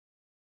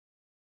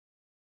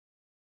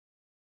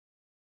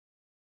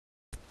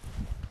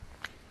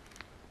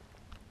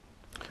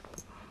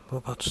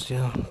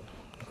Popatrzcie,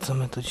 co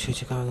my tu dzisiaj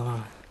ciekawego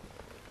mamy.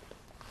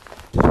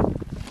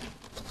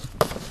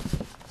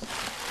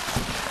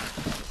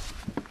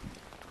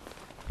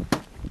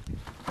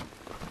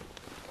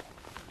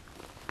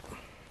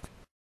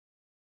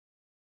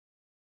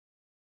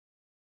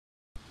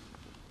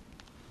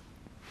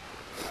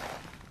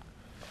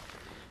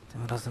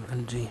 Tym razem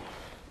LG.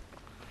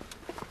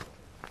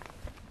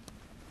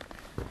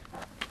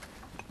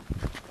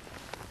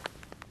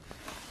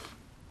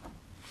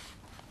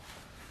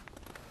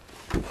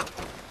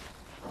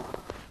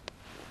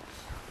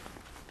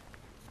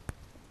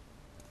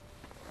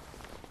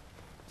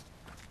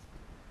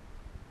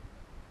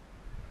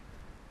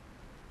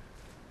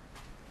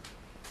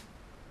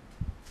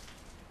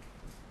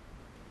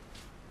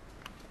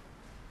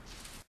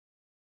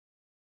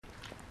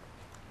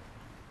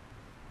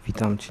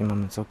 Witam Cię,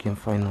 mamy całkiem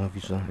fajną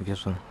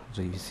wieżę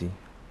JVC,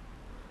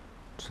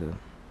 czy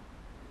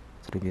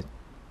w trybie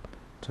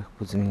 3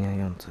 płyt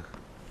zmieniających.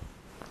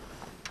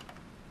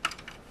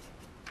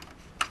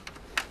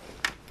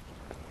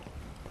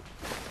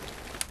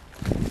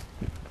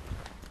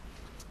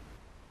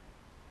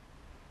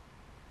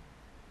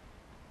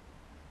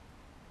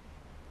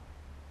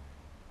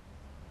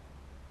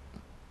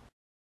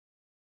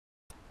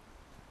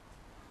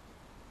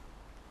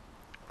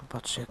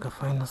 Popatrzcie, jaka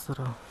fajna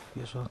stara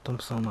wieża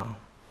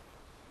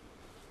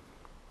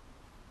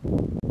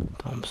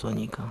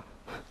Thompsonika.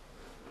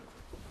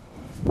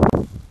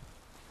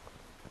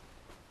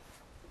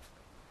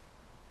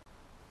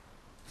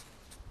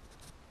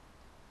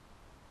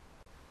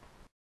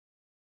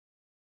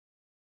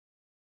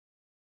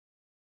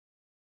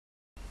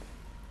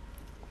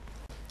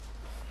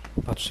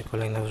 Patrzcie,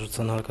 kolejne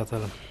wyrzucone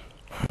Alcatele.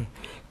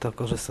 Kto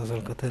korzysta z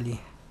Alcateli,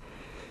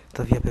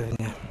 to wie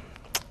pewnie,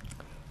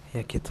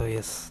 jakie to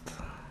jest,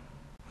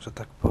 że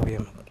tak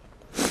powiem,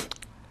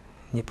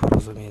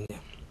 nieporozumienie.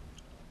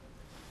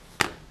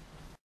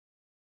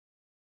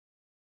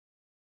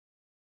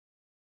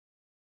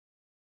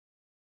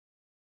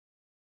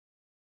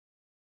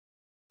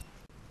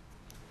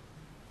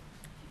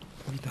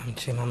 Witam,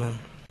 dzisiaj mamy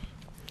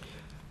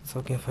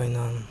całkiem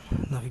fajną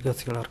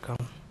nawigację larka.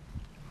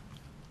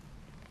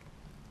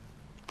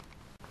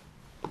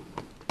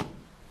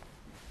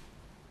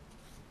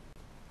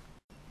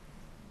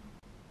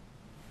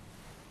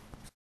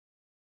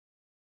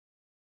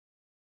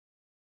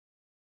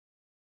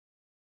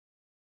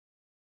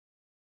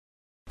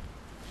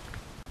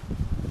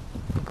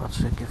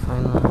 Popatrzcie, jakie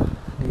fajne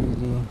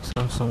LED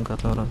Samsunga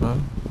tam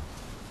robią.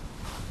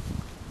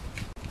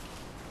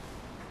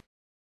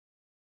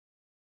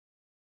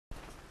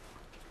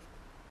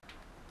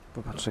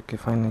 Popatrzcie, jakie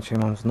fajne dzisiaj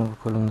mam znowu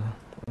kolumny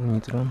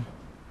Nitro.